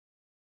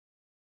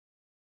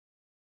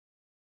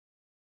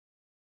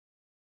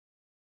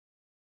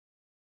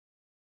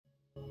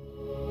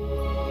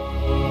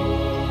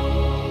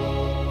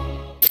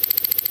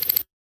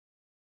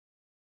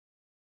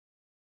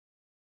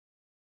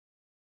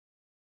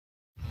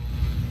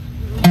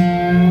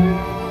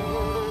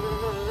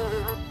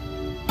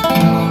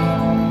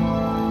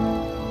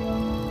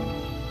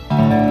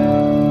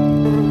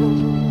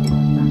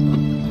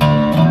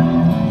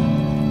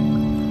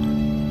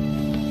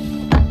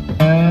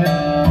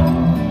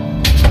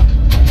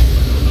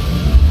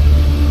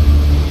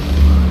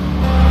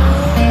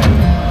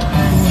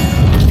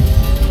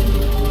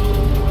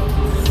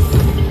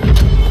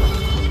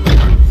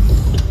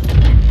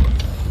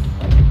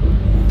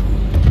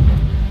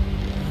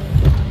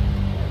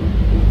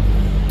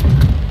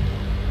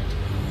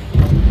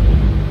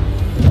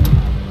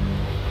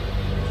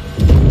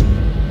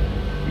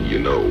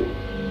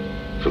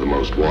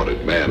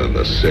man in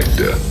the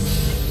sector.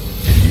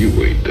 You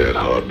ain't that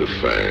hard to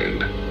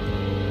find.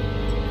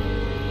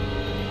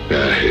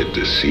 I had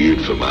to see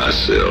it for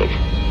myself.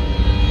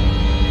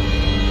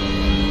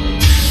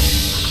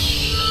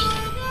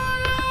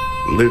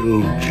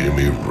 Little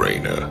Jimmy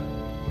Raynor,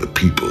 the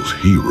people's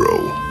hero.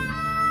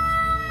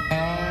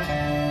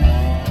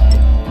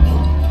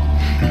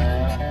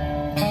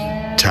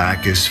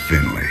 Tychus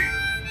Finley.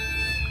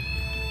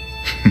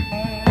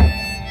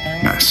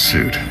 Nice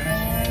suit.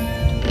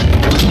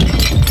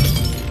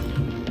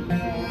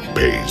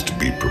 Pays to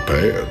be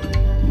prepared.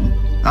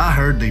 I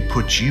heard they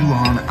put you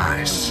on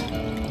ice.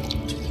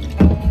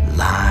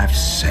 Life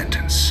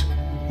sentence.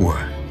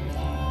 What?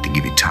 To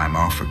give you time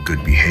off for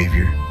good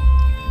behavior?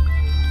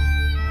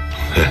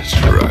 That's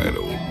right,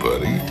 old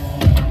buddy.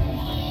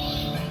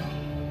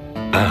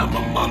 I'm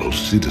a model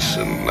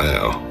citizen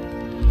now.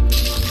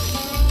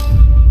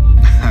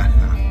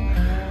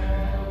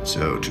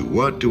 So to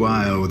what do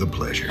I owe the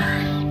pleasure?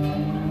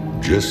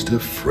 Just a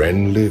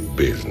friendly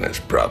business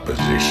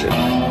proposition.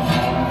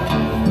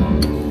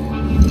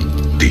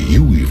 Do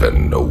you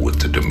even know what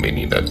the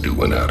Dominion are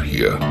doing out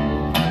here?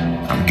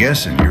 I'm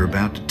guessing you're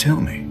about to tell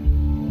me.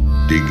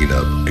 Digging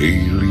up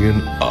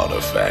alien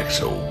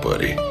artifacts, old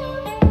buddy.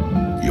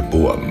 Your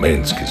boy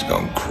Minsk has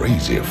gone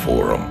crazy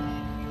for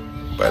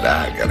them. But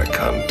I got a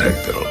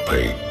contact that'll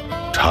pay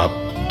top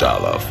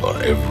dollar for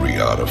every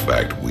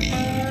artifact we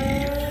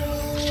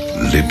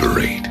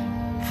liberate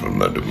from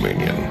the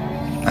Dominion.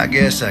 I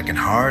guess I can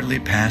hardly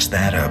pass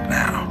that up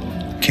now.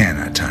 Can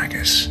I,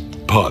 Tychus?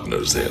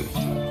 Partners then.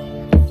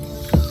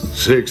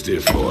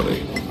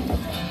 60-40.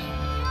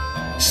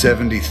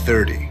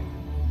 70-30.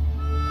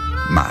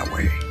 My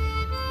way.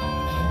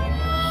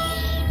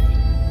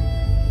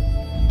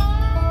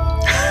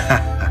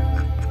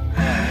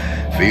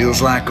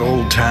 Feels like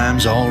old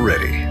times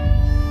already.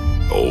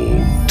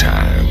 Old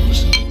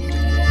times.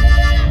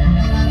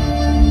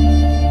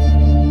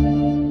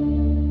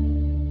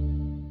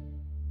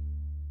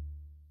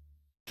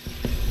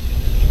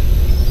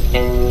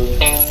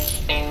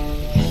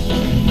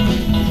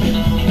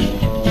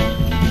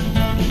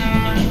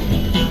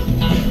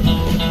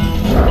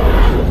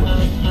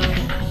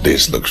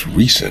 This looks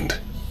recent.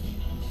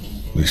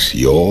 This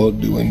your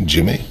doing,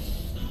 Jimmy?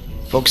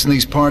 Folks in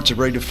these parts are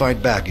ready to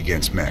fight back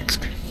against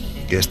Minsk.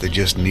 Guess they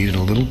just needed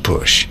a little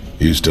push.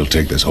 You still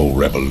take this whole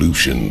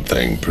revolution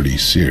thing pretty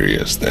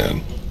serious,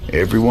 then?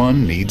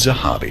 Everyone needs a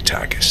hobby,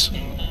 Tychus.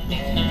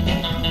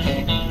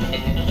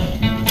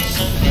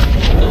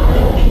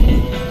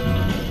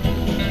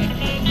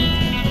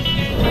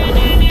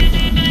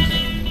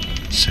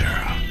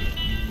 Sarah.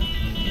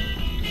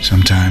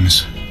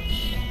 Sometimes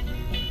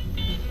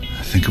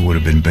I think it would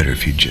have been better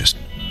if you'd just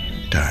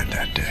died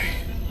that day.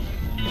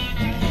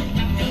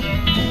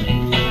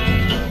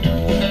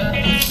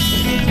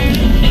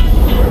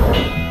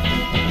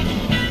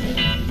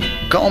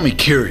 Call me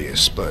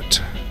curious,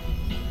 but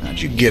how'd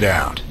you get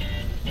out?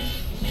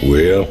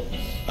 Well,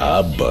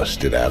 I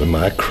busted out of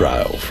my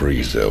cryo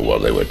freezer while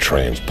they were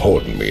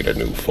transporting me to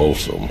New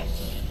Folsom.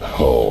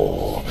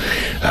 Oh,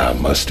 I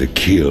must have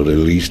killed at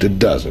least a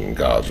dozen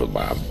guards with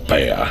my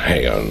bare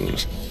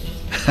hands.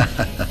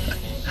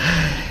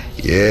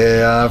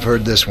 Yeah, I've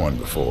heard this one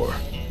before.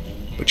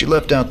 But you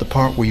left out the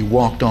part where you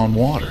walked on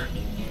water,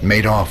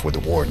 made off with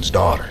the warden's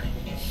daughter.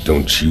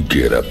 Don't you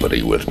get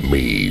uppity with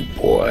me,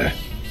 boy.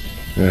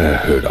 I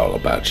heard all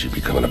about you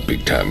becoming a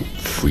big-time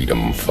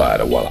freedom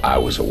fighter while I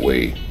was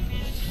away.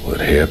 What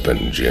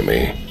happened,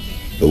 Jimmy?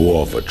 The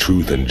war for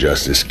truth and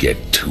justice get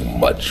too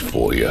much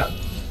for you.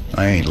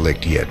 I ain't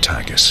licked yet,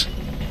 Tychus.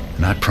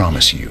 And I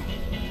promise you,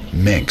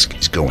 Minsk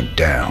is going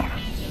down,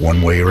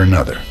 one way or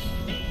another.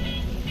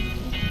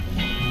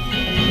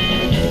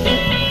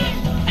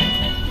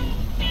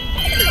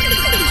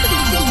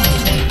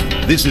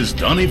 This is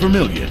Donnie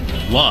Vermillion,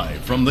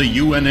 live from the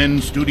UNN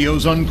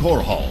studios on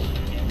Core Hall.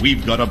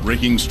 We've got a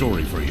breaking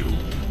story for you.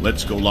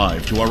 Let's go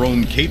live to our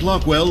own Kate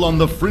Lockwell on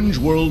the fringe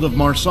world of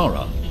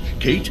Marsara.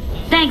 Kate?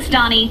 Thanks,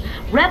 Donnie.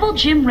 Rebel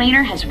Jim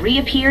Raynor has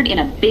reappeared in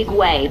a big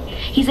way.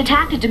 He's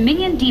attacked a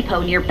Dominion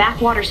depot near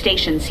Backwater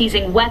Station,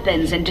 seizing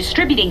weapons and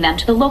distributing them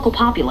to the local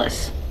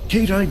populace.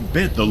 Kate, I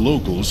bet the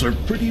locals are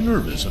pretty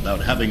nervous about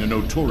having a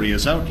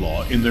notorious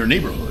outlaw in their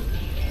neighborhood.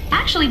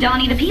 Actually,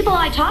 Donnie, the people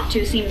I talked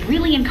to seemed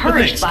really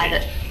encouraged by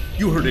the...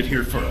 You heard it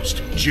here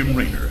first. Jim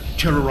Raynor,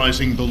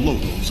 terrorizing the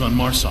locals on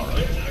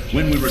Marsara.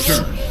 When we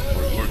return,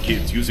 were your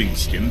kids using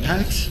stim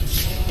packs?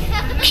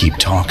 Keep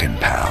talking,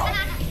 pal.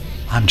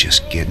 I'm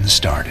just getting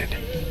started.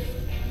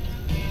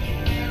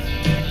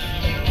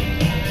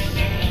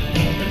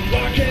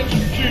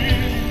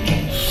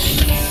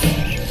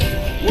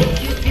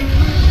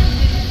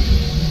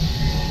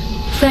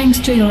 Thanks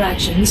to your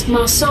actions,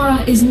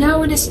 Marsara is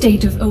now in a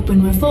state of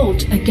open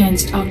revolt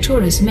against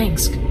Arcturus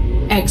Minsk.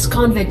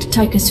 Ex-convict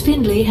Tychus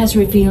Finley has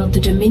revealed the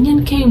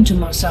Dominion came to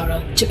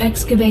Marsara to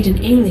excavate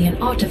an alien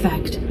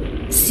artifact.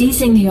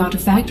 Seizing the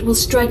artifact will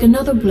strike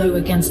another blow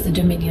against the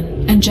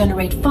Dominion and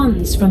generate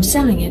funds from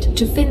selling it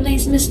to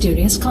Finley's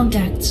mysterious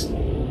contacts.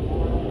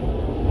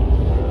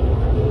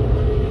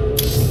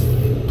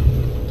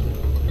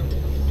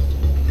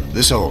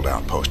 This old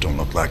outpost don't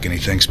look like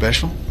anything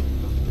special.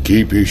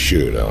 Keep your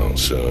shirt on,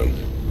 son.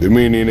 The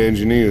Dominion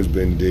engineers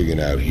been digging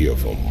out here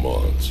for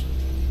months.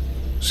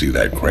 See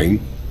that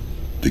crane?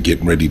 They're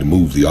getting ready to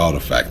move the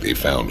artifact they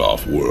found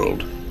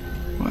off-world.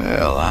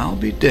 Well, I'll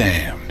be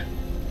damned.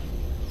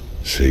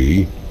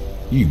 See?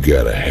 You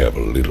gotta have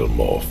a little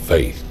more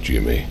faith,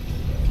 Jimmy.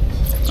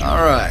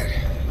 All right.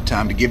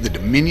 Time to give the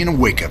Dominion a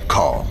wake-up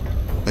call.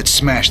 Let's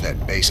smash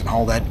that base and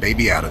haul that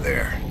baby out of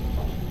there.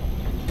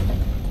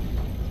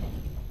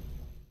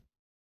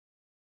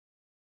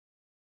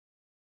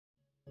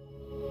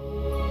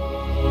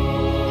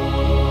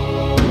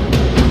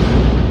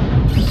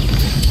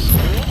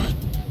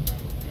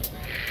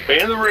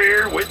 In the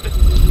rear with the...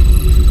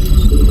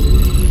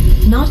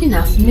 Not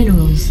enough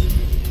minerals.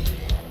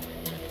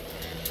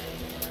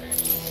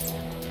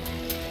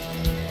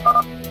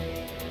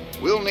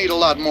 We'll need a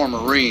lot more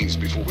Marines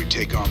before we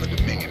take on the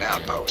Dominion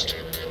outpost.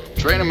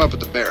 Train them up at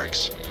the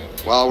barracks.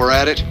 While we're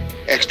at it,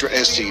 extra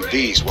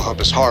SCVs will help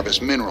us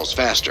harvest minerals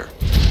faster.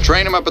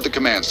 Train them up at the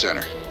command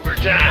center. For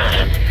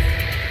time.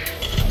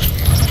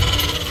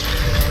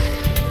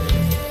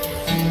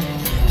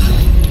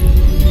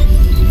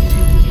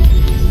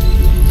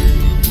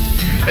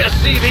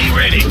 SCV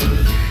ready.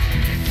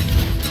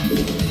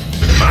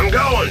 I'm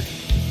going.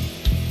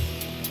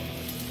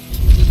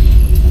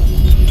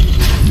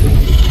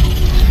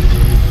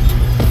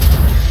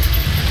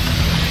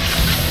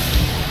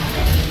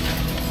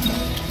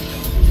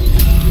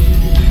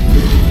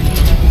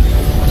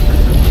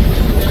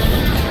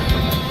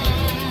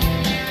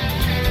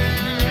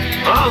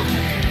 Huh?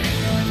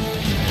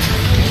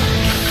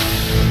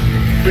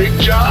 Big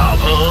job,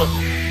 huh?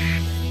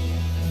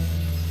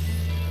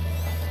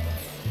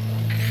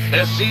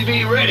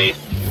 SCV ready.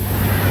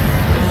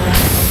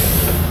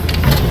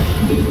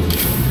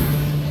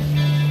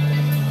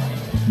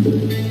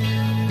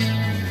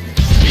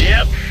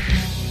 Yep.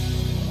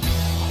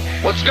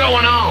 What's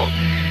going on?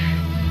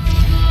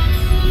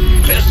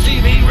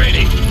 SCV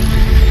ready.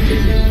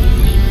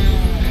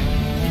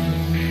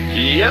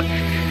 Yep.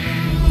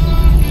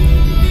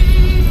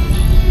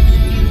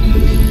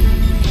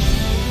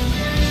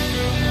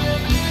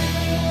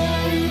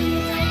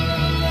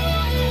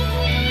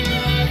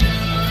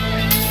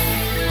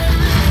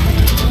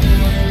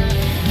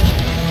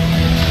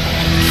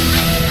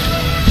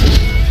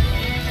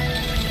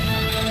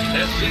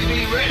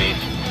 SCV ready.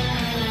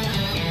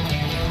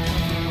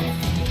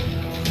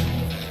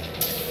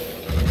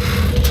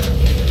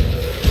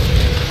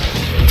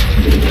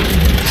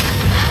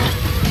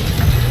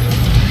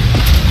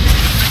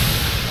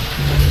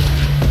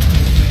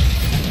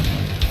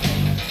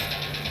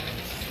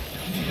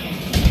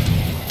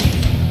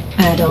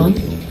 Add-on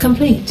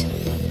complete.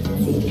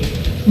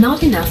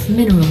 Not enough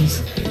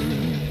minerals.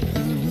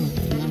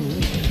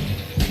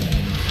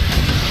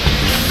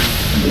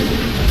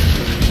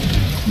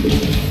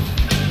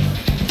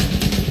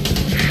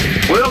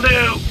 Will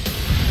do.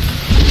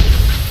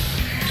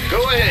 Go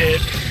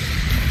ahead.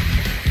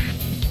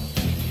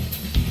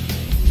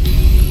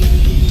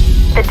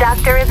 The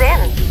doctor is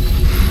in.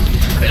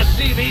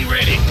 SCV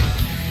ready.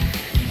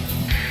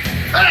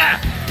 Ah!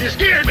 You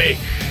scared me!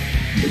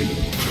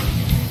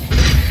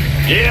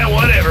 Yeah,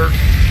 whatever.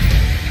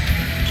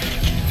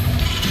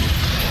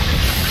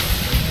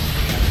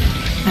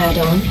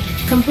 Add-on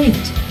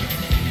complete.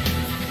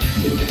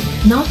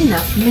 Not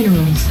enough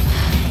minerals.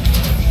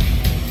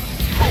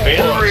 In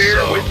the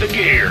rear with the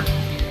gear.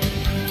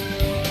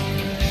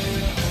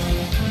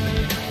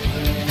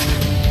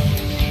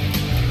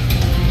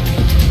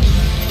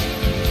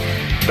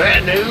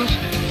 Bad news?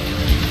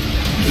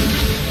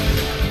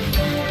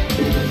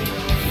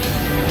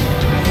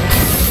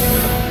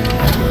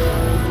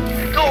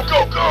 Go,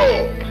 go,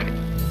 go!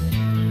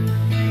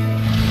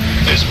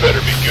 This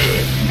better be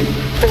good.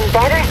 We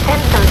better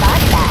send some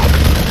body bags.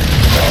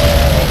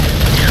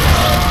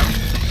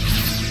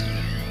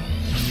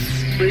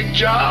 Big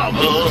job,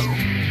 huh?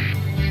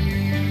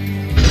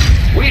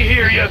 We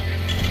hear you.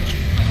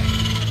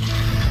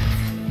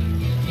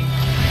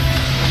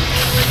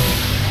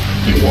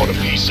 You want a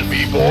piece of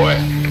me, boy?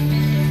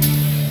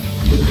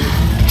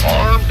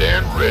 Armed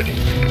and ready.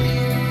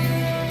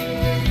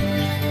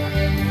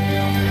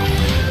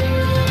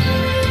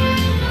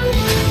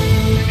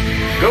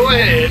 Go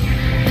ahead.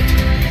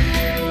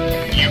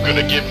 You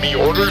gonna give me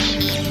orders?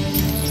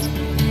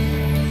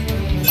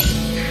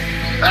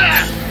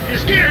 Ah! You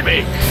scared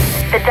me!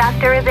 The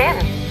doctor is in.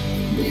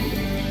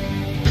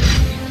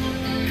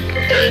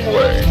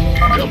 Gangway,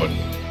 coming.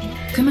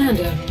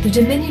 Commander, the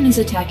Dominion is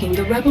attacking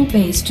the rebel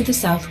base to the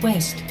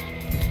southwest.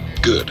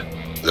 Good.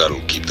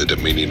 That'll keep the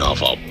Dominion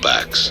off our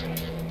backs.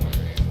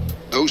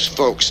 Those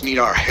folks need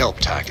our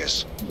help,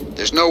 Tychus.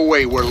 There's no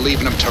way we're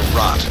leaving them to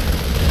rot.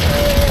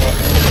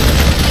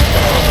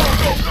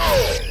 Go,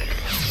 go!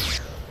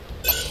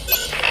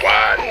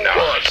 Why not?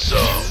 Want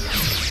some?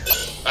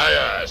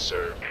 Aye, aye,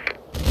 sir.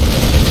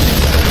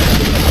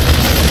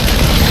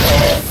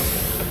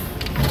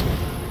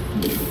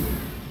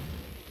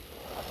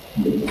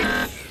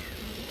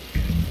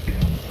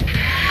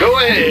 Go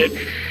ahead.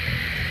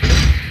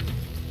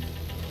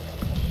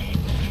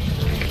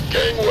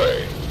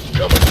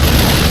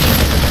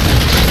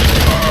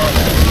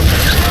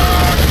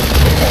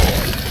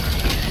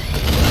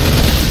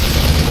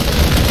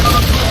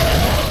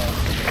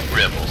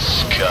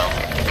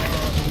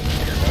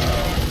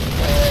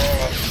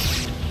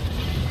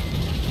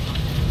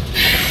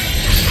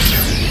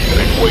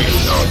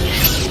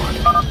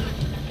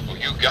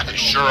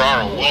 sure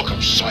are a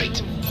welcome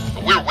sight.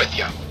 But we're with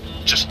you.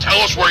 Just tell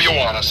us where you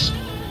want us.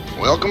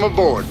 Welcome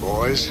aboard,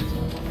 boys.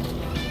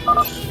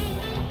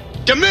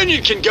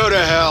 Dominion can go to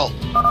hell.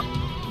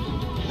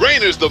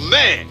 Raynor's the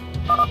man.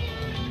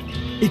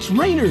 It's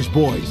Raynor's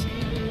boys.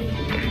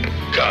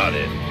 Got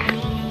it.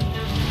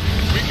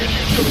 We can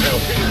use some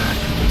help here.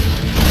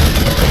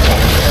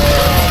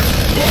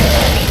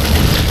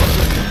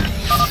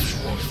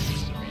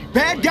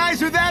 Bad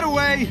guys are that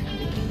away.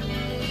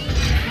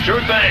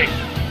 Sure thing.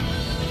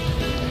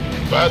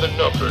 By the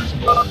numbers,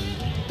 boy.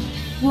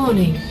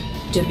 Warning.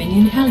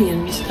 Dominion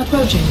Hellions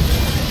approaching.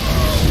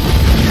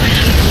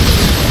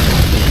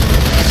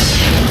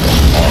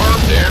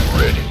 Armed and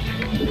ready.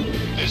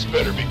 This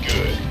better be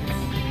good.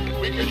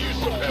 We could use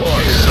some help.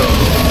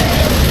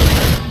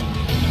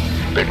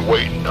 Been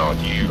waiting on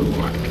you. You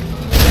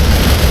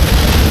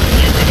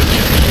gonna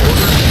give me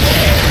orders?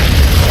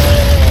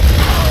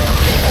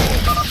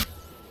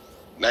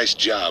 Nice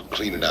job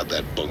cleaning out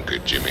that bunker,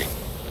 Jimmy.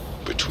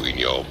 Between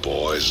your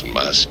boys and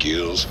my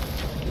skills,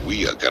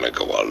 we are gonna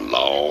go a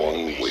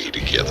long way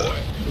together.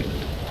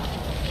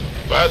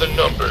 By the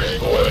numbers,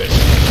 boys.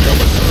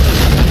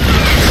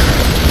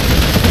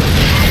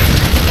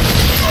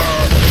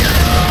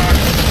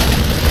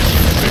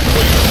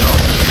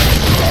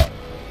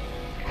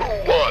 Who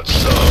wants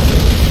some?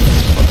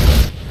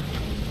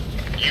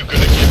 You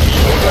gonna give me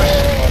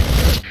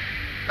orders?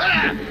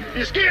 Ah!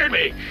 You scared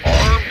me!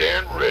 Armed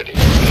and ready.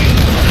 This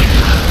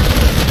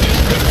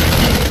better be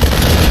good.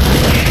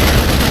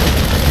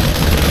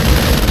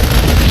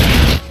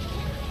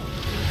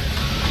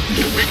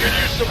 We can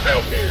use some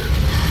help here.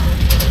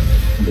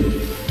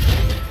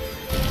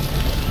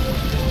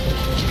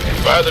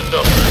 By the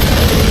numbers.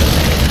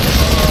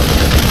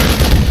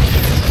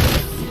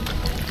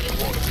 You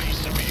want a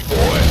piece of me,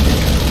 boy?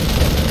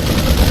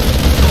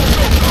 Go,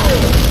 go, go!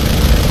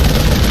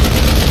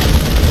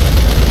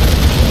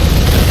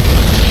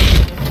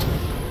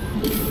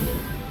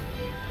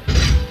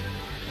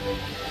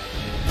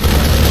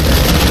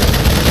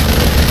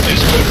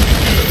 This better be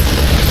good.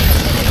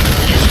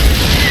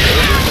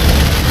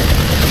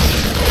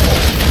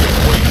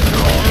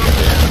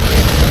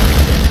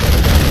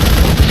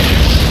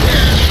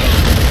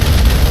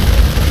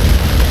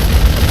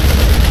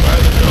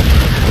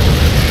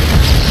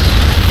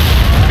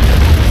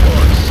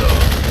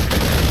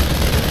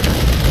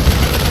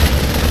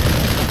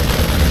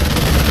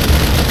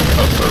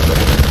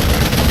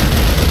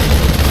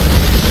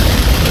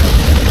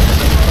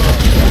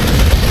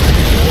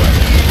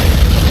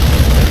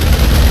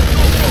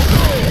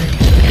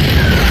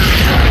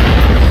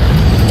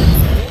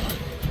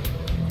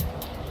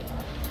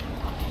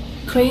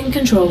 Crane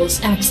controls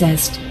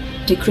accessed.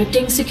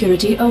 Decrypting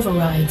security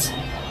overrides.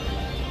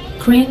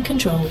 Crane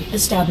control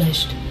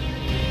established.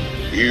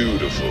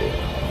 Beautiful.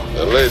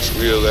 Now let's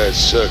reel that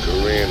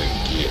sucker in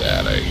and get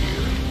out of here.